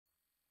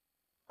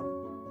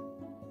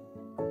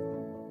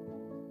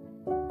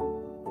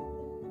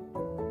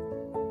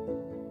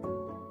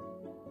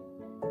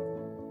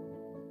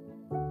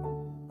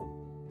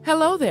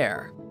Hello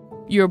there!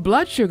 Your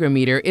blood sugar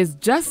meter is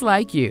just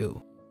like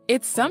you.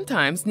 It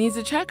sometimes needs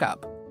a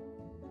checkup.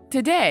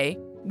 Today,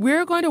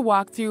 we're going to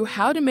walk through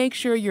how to make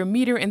sure your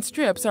meter and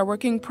strips are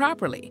working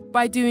properly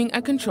by doing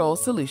a control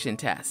solution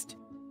test.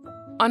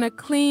 On a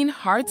clean,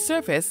 hard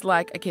surface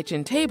like a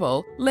kitchen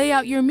table, lay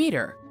out your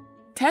meter,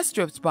 test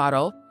strips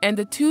bottle, and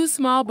the two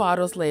small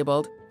bottles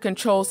labeled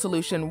Control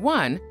Solution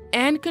 1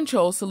 and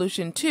Control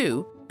Solution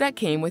 2 that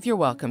came with your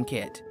welcome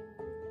kit.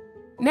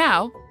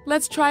 Now,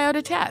 let's try out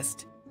a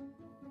test.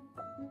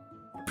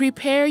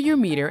 Prepare your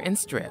meter and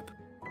strip.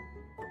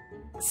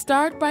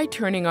 Start by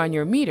turning on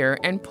your meter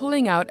and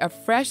pulling out a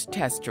fresh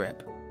test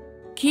strip.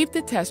 Keep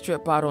the test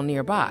strip bottle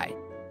nearby.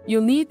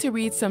 You'll need to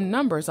read some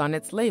numbers on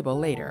its label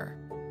later.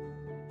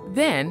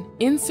 Then,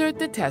 insert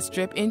the test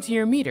strip into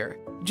your meter,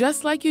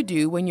 just like you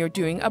do when you're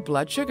doing a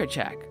blood sugar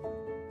check.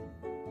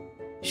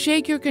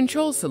 Shake your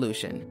control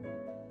solution.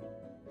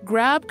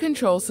 Grab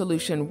Control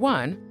Solution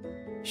 1,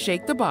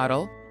 shake the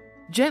bottle,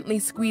 gently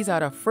squeeze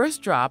out a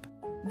first drop,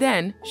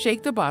 then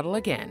shake the bottle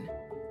again.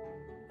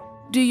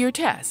 Do your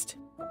test.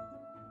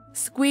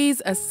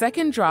 Squeeze a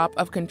second drop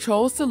of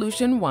Control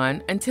Solution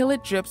 1 until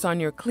it drips on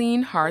your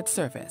clean, hard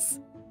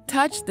surface.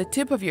 Touch the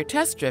tip of your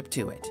test strip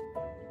to it.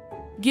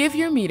 Give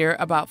your meter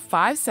about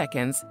 5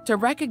 seconds to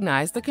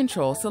recognize the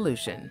control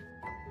solution.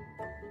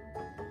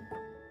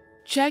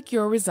 Check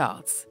your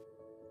results.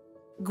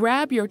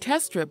 Grab your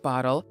test strip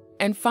bottle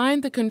and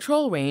find the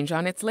control range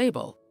on its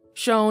label,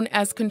 shown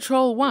as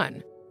Control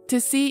 1, to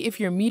see if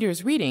your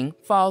meter's reading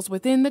falls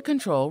within the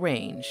control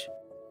range.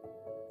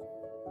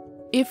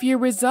 If your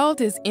result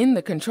is in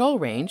the control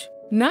range,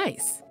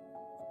 nice!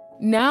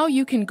 Now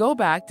you can go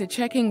back to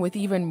checking with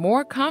even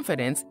more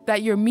confidence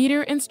that your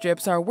meter and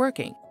strips are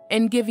working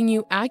and giving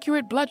you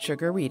accurate blood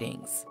sugar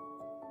readings.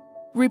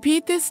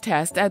 Repeat this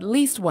test at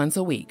least once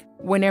a week,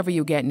 whenever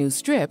you get new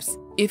strips,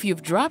 if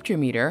you've dropped your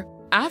meter,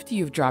 after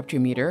you've dropped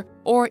your meter,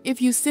 or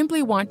if you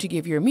simply want to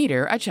give your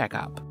meter a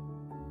checkup.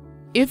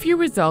 If your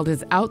result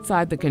is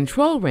outside the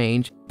control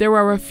range, there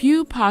are a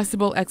few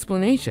possible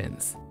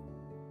explanations.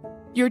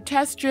 Your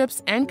test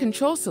strips and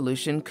control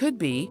solution could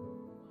be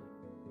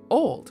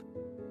old.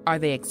 Are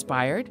they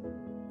expired?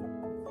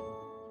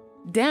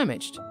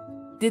 Damaged.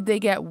 Did they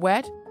get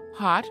wet,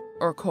 hot,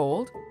 or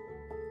cold?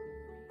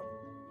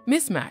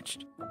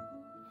 Mismatched.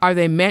 Are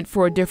they meant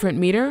for a different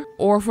meter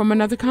or from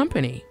another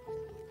company?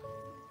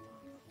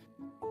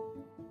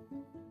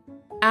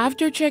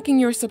 After checking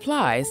your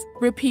supplies,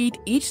 repeat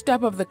each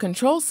step of the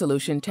control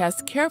solution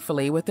test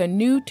carefully with a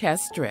new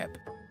test strip.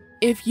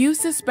 If you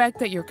suspect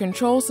that your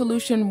Control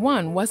Solution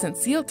 1 wasn't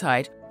seal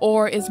tight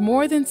or is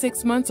more than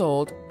 6 months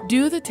old,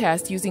 do the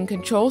test using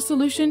Control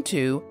Solution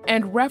 2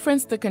 and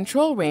reference the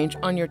control range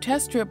on your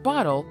test strip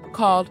bottle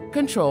called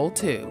Control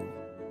 2.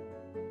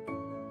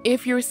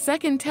 If your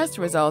second test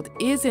result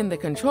is in the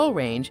control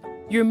range,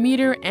 your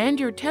meter and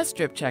your test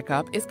strip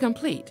checkup is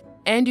complete,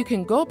 and you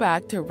can go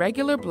back to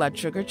regular blood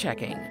sugar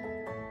checking.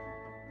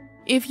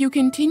 If you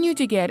continue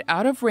to get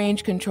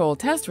out-of-range control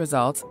test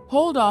results,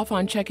 hold off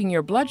on checking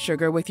your blood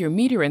sugar with your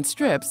meter and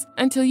strips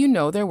until you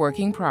know they're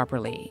working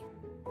properly.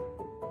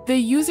 The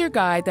user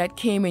guide that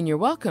came in your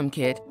welcome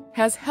kit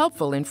has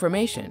helpful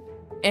information,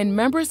 and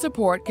member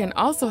support can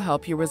also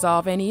help you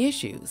resolve any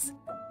issues.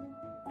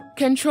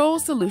 Control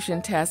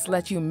solution tests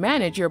let you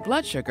manage your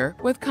blood sugar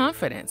with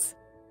confidence.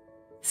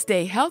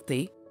 Stay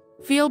healthy,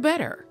 feel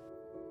better.